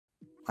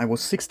I was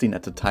 16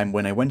 at the time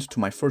when I went to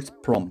my first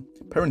prom.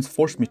 Parents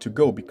forced me to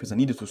go because I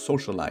needed to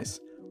socialize.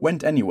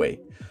 Went anyway.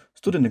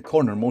 Stood in the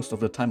corner most of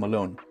the time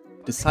alone.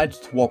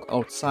 Decided to walk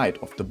outside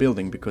of the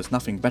building because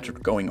nothing better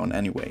going on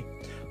anyway.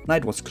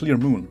 Night was clear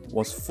moon,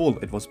 was full,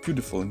 it was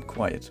beautiful and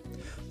quiet.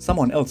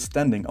 Someone else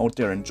standing out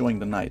there enjoying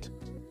the night.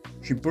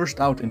 She burst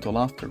out into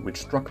laughter,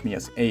 which struck me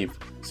as Ave,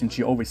 since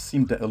she always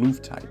seemed the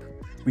aloof type.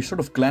 We sort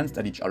of glanced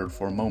at each other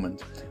for a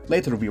moment.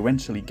 Later we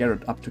eventually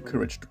gathered up to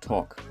courage to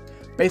talk.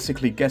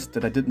 Basically guessed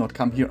that I did not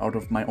come here out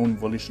of my own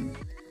volition.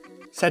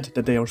 Said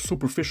that they are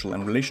superficial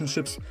and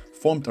relationships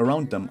formed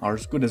around them are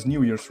as good as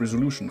New Year's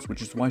resolutions,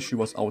 which is why she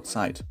was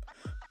outside.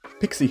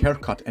 Pixie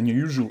haircut and your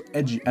usual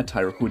edgy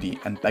attire hoodie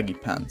and baggy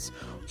pants.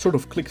 Sort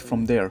of clicked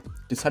from there,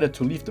 decided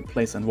to leave the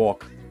place and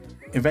walk.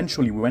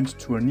 Eventually we went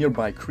to a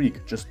nearby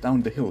creek just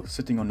down the hill,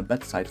 sitting on the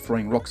bedside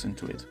throwing rocks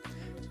into it.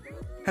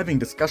 Having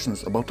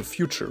discussions about the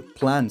future,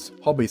 plans,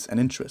 hobbies and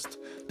interests.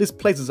 This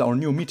place is our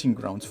new meeting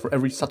grounds for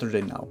every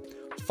Saturday now.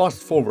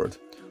 Fast forward.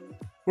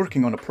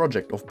 Working on a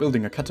project of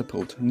building a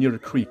catapult near the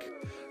creek.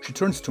 She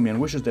turns to me and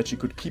wishes that she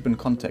could keep in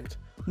contact.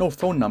 No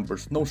phone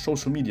numbers, no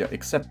social media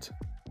except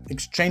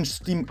exchange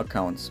Steam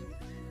accounts.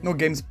 No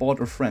games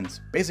bought or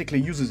friends. Basically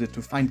uses it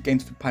to find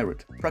games to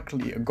pirate.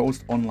 Practically a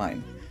ghost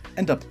online.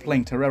 End up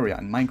playing Terraria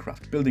and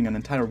Minecraft, building an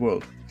entire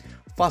world.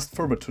 Fast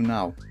forward to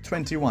now,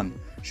 21.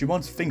 She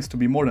wants things to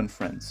be more than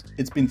friends.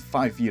 It's been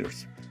 5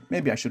 years.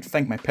 Maybe I should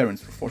thank my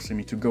parents for forcing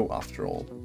me to go after all.